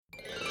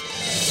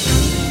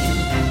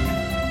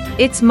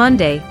It's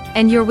Monday,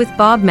 and you're with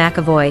Bob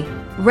McAvoy,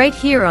 right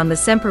here on the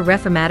Semper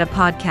Reformata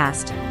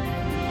podcast.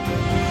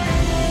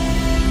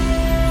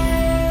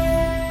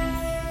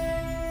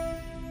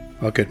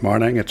 Well, good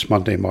morning. It's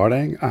Monday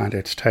morning, and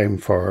it's time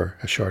for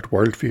a short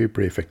Worldview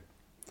briefing.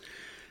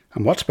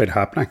 And what's been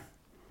happening?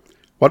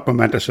 What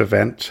momentous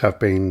events have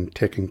been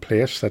taking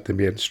place that the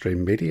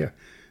mainstream media,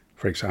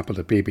 for example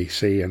the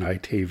BBC and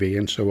ITV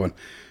and so on,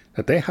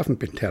 that they haven't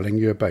been telling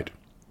you about?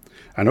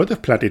 I know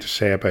they've plenty to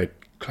say about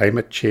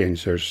climate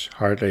change. There's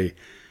hardly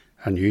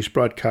a news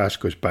broadcast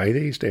goes by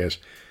these days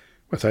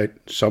without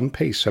some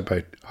piece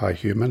about how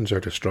humans are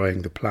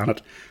destroying the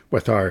planet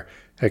with our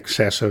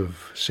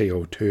excessive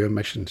CO2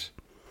 emissions.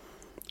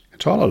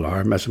 It's all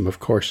alarmism, of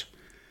course.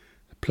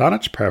 The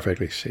planet's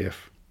perfectly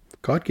safe.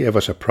 God gave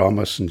us a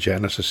promise in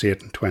Genesis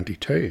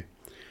 8:22.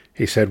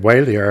 He said,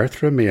 "While the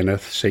earth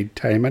remaineth, seed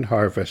time and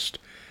harvest,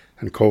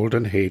 and cold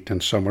and heat,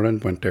 and summer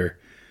and winter,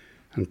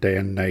 and day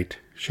and night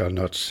shall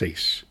not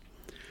cease."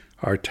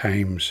 Our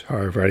times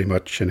are very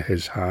much in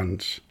his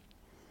hands.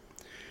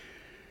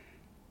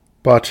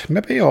 But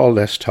maybe all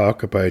this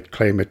talk about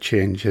climate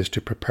change is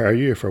to prepare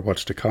you for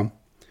what's to come.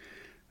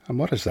 And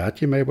what is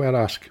that, you may well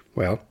ask?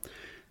 Well,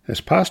 this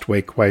past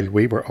week, while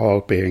we were all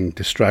being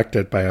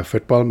distracted by a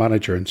football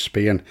manager in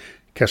Spain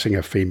kissing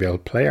a female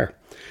player,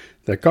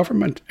 the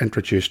government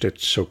introduced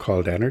its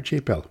so-called energy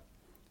bill.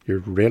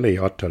 You really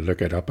ought to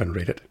look it up and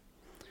read it.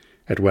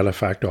 It will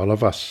affect all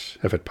of us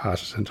if it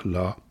passes into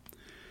law.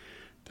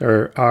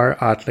 There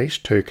are at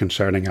least two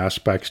concerning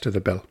aspects to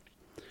the bill.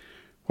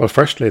 Well,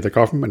 firstly, the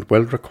government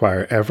will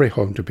require every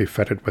home to be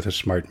fitted with a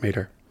smart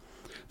meter.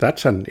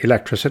 That's an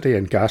electricity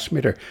and gas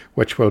meter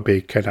which will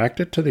be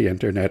connected to the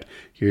internet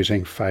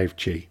using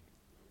 5G.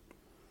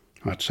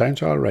 That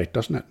sounds all right,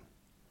 doesn't it?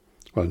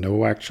 Well,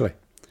 no, actually.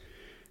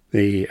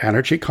 The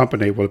energy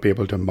company will be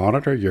able to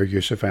monitor your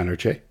use of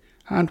energy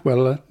and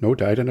will, no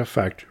doubt in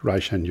effect,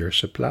 ration your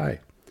supply.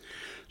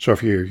 So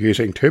if you're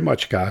using too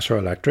much gas or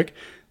electric,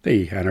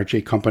 the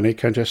energy company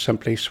can just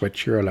simply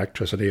switch your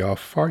electricity off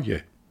for you.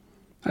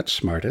 That's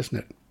smart, isn't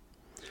it?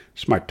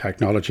 Smart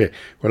technology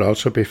will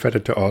also be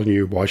fitted to all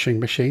new washing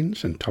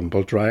machines and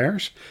tumble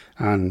dryers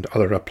and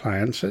other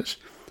appliances,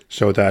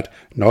 so that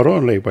not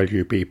only will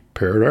you be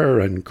poorer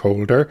and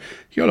colder,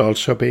 you'll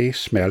also be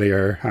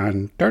smellier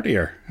and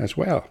dirtier as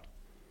well.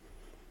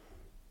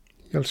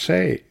 You'll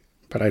say,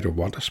 "But I don't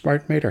want a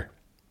smart meter."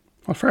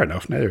 Well, fair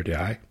enough, neither do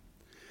I.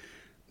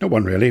 No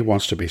one really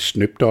wants to be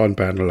snooped on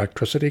by an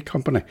electricity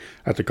company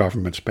at the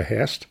government's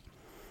behest.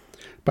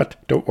 But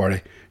don't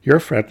worry,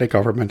 your friendly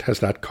government has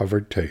that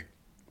covered too.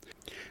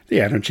 The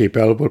energy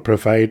bill will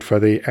provide for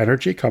the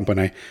energy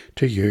company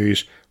to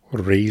use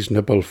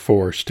reasonable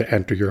force to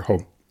enter your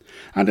home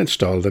and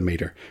install the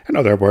meter. In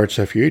other words,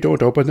 if you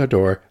don't open the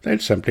door, they'll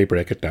simply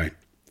break it down.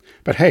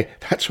 But hey,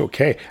 that's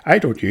okay. I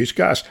don't use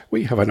gas.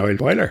 We have an oil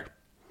boiler.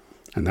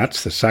 And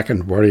that's the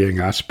second worrying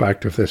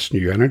aspect of this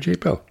new energy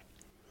bill.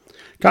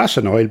 Gas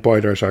and oil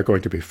boilers are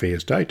going to be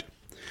phased out.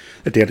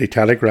 The Daily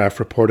Telegraph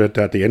reported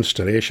that the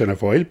installation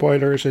of oil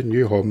boilers in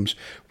new homes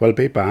will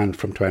be banned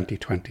from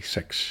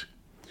 2026.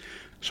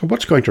 So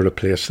what's going to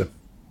replace them?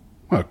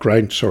 Well,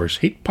 ground source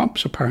heat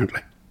pumps,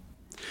 apparently.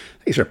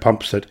 These are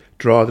pumps that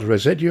draw the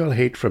residual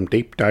heat from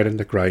deep down in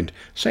the ground,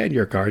 say in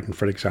your garden,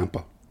 for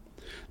example.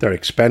 They're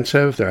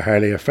expensive, they're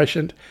highly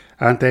efficient,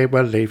 and they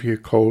will leave you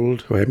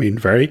cold,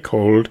 very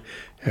cold,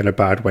 in a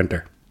bad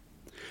winter.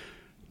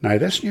 Now,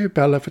 this new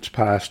bill, if it's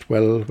passed,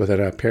 will, within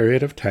a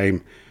period of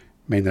time,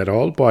 mean that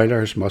all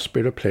boilers must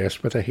be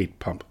replaced with a heat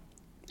pump,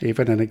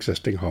 even in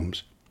existing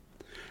homes.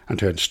 And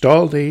to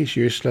install these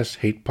useless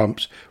heat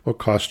pumps will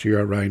cost you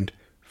around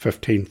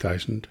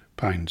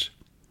 £15,000.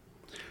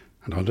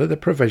 And under the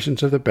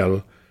provisions of the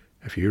bill,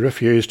 if you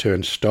refuse to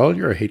install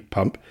your heat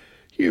pump,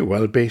 you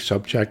will be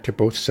subject to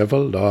both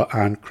civil law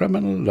and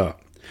criminal law.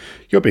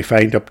 You'll be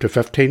fined up to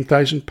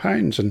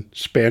 £15,000 and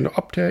spend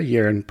up to a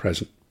year in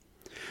prison.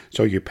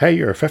 So you pay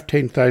your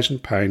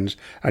 £15,000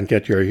 and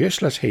get your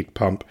useless heat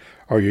pump,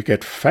 or you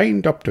get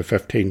fined up to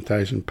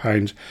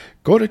 £15,000,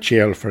 go to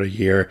jail for a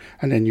year,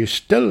 and then you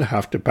still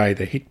have to buy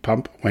the heat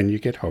pump when you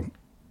get home.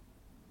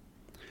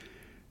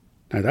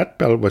 Now, that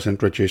bill was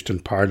introduced in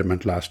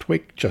Parliament last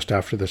week, just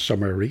after the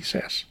summer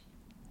recess.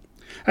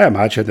 I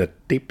imagine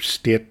that deep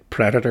state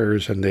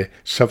predators in the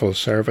civil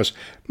service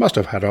must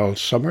have had all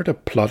summer to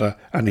plot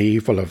an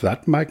evil of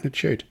that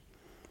magnitude.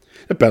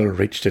 The bill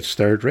reached its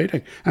third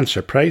reading, and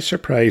surprise,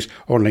 surprise,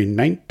 only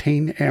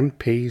 19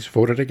 MPs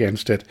voted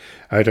against it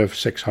out of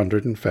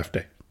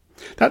 650.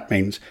 That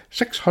means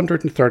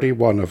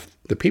 631 of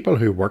the people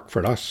who work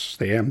for us,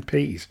 the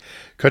MPs,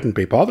 couldn't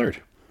be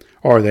bothered.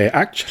 Or they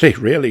actually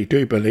really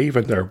do believe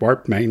in their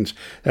warped minds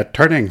that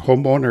turning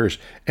homeowners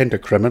into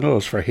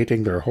criminals for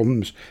heating their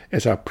homes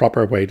is a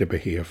proper way to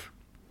behave.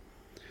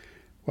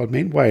 Well,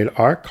 meanwhile,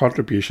 our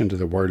contribution to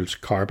the world's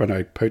carbon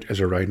output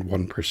is around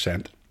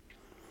 1%.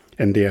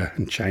 India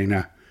and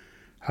China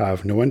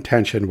have no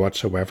intention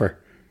whatsoever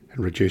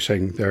in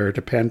reducing their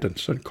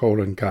dependence on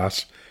coal and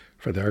gas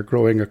for their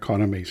growing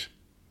economies.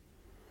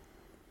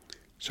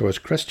 So as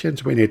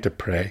Christians, we need to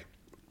pray.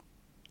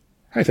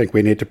 I think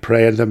we need to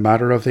pray in the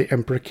matter of the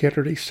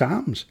imprecatory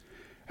psalms.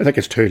 I think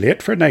it's too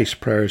late for nice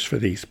prayers for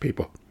these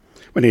people.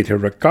 We need to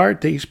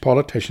regard these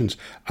politicians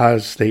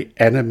as the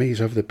enemies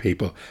of the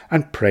people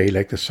and pray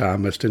like the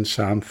psalmist in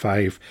Psalm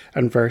 5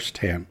 and verse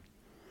 10.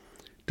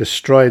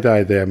 Destroy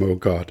thou them, O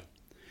God.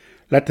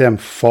 Let them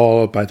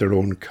fall by their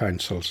own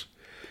counsels.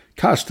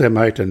 Cast them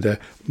out in the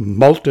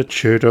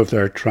multitude of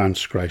their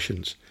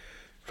transgressions,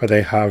 for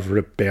they have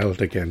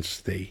rebelled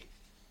against thee.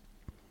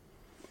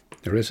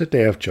 There is a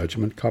day of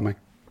judgment coming,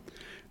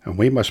 and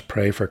we must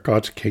pray for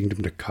God's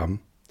kingdom to come,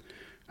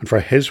 and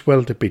for his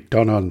will to be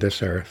done on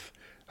this earth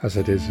as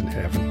it is in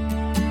heaven.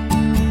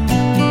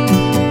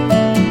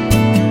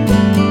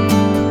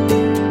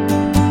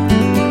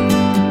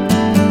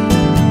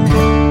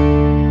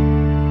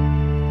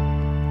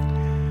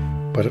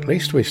 But at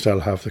least we still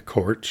have the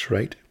courts,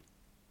 right?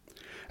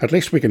 At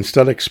least we can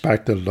still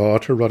expect the law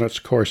to run its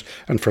course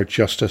and for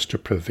justice to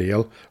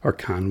prevail, or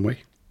can we?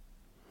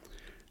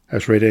 I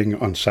was reading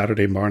on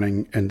Saturday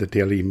morning in the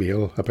Daily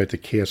Mail about the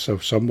case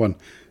of someone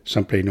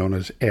simply known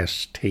as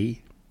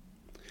ST.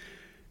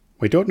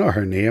 We don't know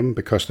her name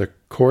because the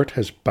court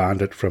has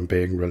banned it from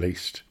being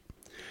released.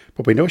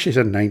 But we know she's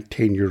a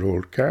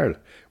 19-year-old girl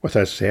with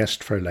a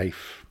zest for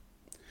life.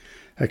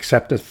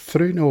 Except that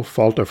through no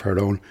fault of her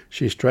own,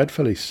 she's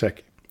dreadfully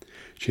sick.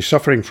 She's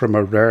suffering from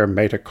a rare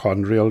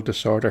mitochondrial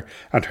disorder,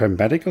 and her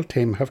medical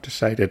team have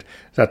decided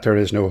that there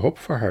is no hope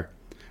for her,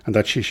 and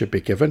that she should be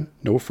given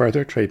no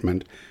further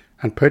treatment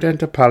and put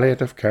into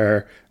palliative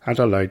care and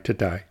allowed to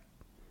die.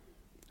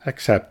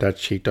 Except that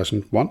she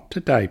doesn't want to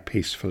die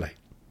peacefully.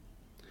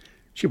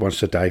 She wants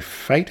to die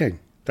fighting,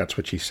 that's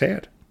what she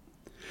said.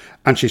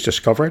 And she's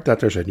discovered that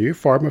there's a new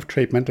form of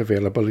treatment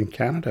available in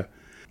Canada.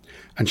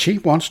 And she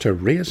wants to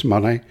raise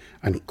money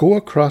and go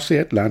across the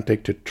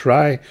Atlantic to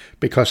try,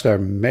 because there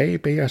may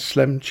be a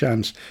slim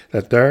chance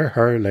that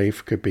her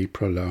life could be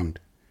prolonged.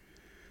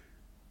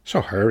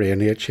 So her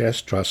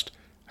NHS trust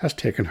has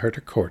taken her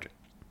to court.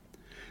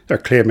 They're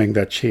claiming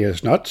that she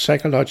is not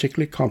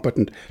psychologically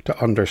competent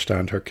to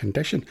understand her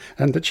condition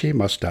and that she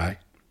must die.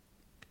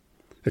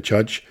 The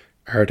judge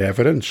heard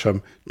evidence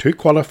from 2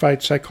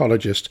 qualified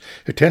psychologists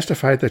who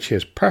testified that she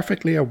is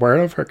perfectly aware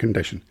of her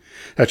condition,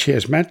 that she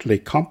is mentally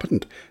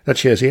competent, that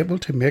she is able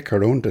to make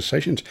her own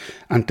decisions,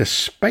 and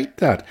despite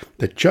that,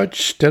 the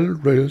judge still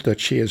ruled that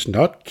she is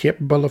not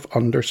capable of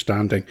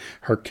understanding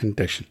her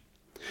condition,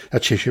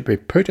 that she should be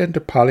put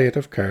into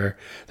palliative care,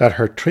 that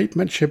her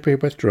treatment should be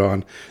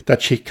withdrawn,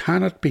 that she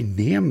cannot be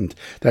named,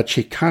 that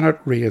she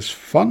cannot raise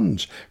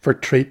funds for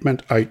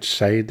treatment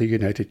outside the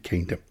United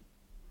Kingdom.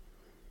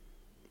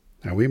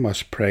 Now we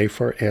must pray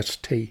for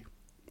ST,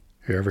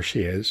 whoever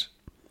she is.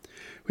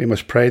 We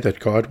must pray that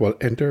God will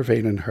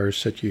intervene in her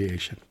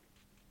situation.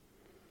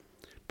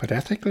 But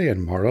ethically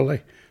and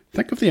morally,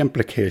 think of the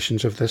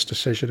implications of this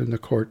decision in the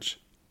courts.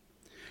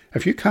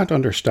 If you can't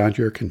understand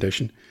your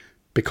condition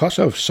because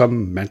of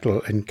some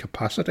mental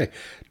incapacity,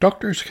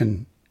 doctors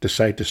can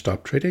decide to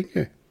stop treating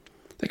you.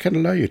 They can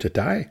allow you to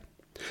die.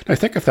 Now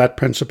think if that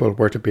principle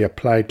were to be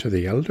applied to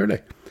the elderly,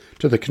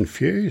 to the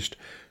confused,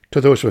 to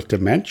those with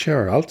dementia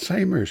or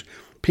Alzheimer's,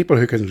 people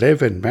who can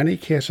live in many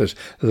cases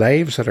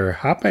lives that are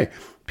happy,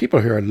 people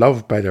who are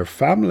loved by their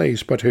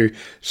families but who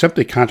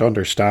simply can't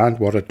understand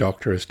what a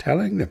doctor is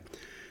telling them.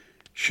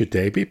 Should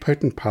they be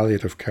put in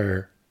palliative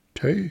care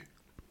too?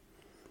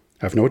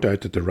 I've no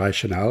doubt that the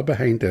rationale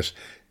behind this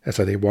is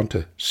that they want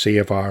to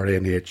save our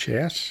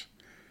NHS.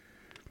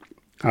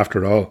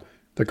 After all,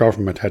 the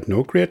government had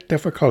no great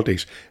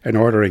difficulties in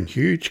ordering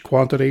huge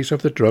quantities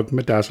of the drug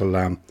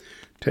midazolam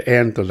to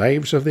end the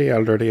lives of the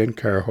elderly in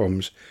care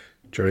homes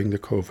during the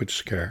COVID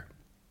scare.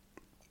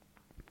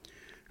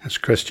 As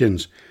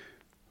Christians,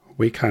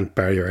 we can't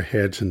bury our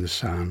heads in the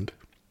sand.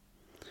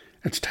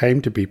 It's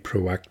time to be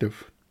proactive.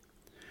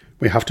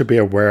 We have to be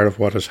aware of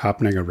what is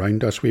happening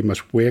around us. We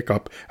must wake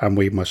up and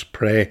we must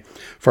pray,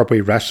 for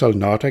we wrestle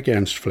not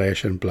against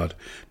flesh and blood,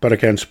 but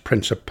against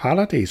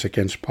principalities,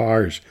 against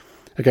powers,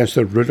 against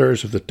the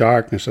rulers of the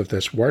darkness of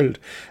this world,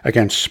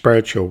 against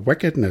spiritual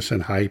wickedness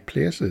in high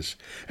places.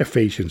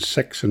 Ephesians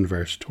 6 and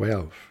verse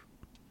 12.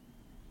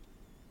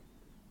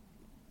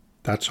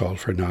 That's all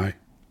for now.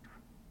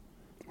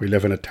 We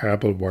live in a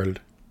terrible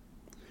world.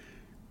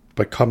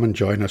 But come and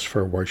join us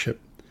for worship.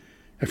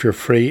 If you're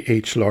free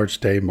each Lord's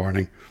Day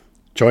morning,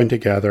 join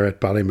together at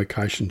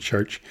Ballymacashin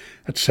Church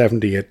at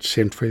 78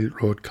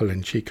 Saintfield Road,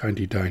 Colinchie,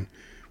 County Down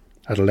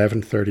at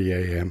 11:30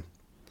 a.m.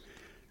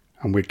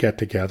 And we'd get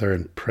together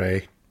and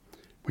pray.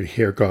 We'd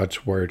hear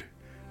God's word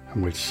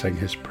and we'd sing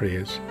his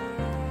praise.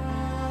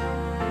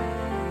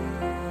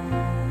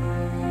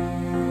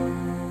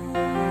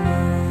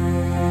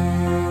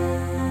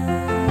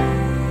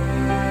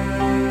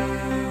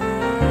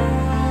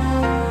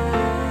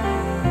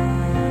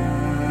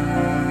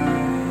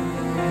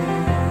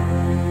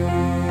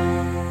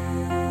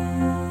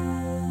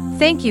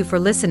 Thank you for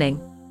listening.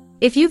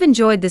 If you've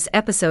enjoyed this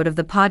episode of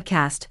the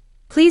podcast,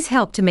 please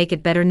help to make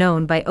it better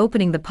known by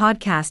opening the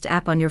podcast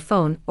app on your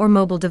phone or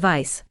mobile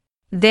device.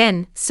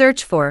 Then,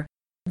 search for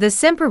the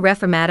Semper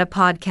Reformata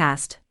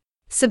podcast.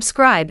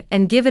 subscribe,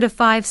 and give it a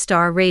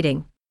 5-star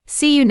rating.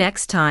 See you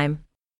next time.